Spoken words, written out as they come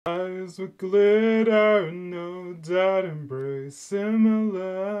eyes with glitter, no doubt embracing my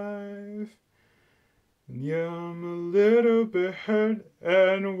life. And yeah, I'm a little bit hurt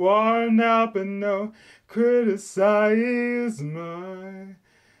and worn out, but no criticize my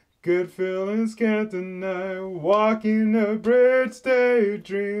good feelings can't deny. Walking a bridge,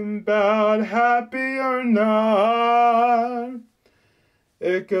 daydream about happy or not.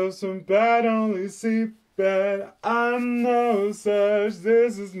 It goes from bad, only see bad. I'm no such,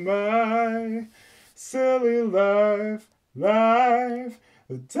 this is my silly life.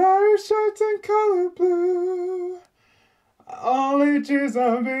 A dire shirt in color blue. Only cheese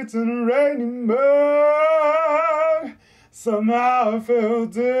on beats and rainy mud. Somehow I feel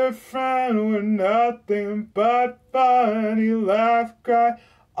different with nothing but fun. He laughed, cried,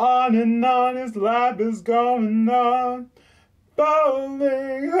 on and on, his life is going on.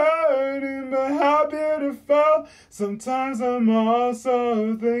 Bowling, hurting, but how beautiful. Sometimes I'm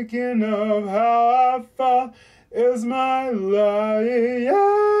also thinking of how I fall. Is my life.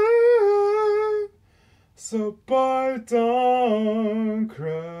 So boy, don't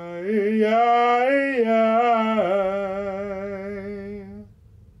cry.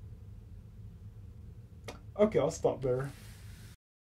 Okay, I'll stop there.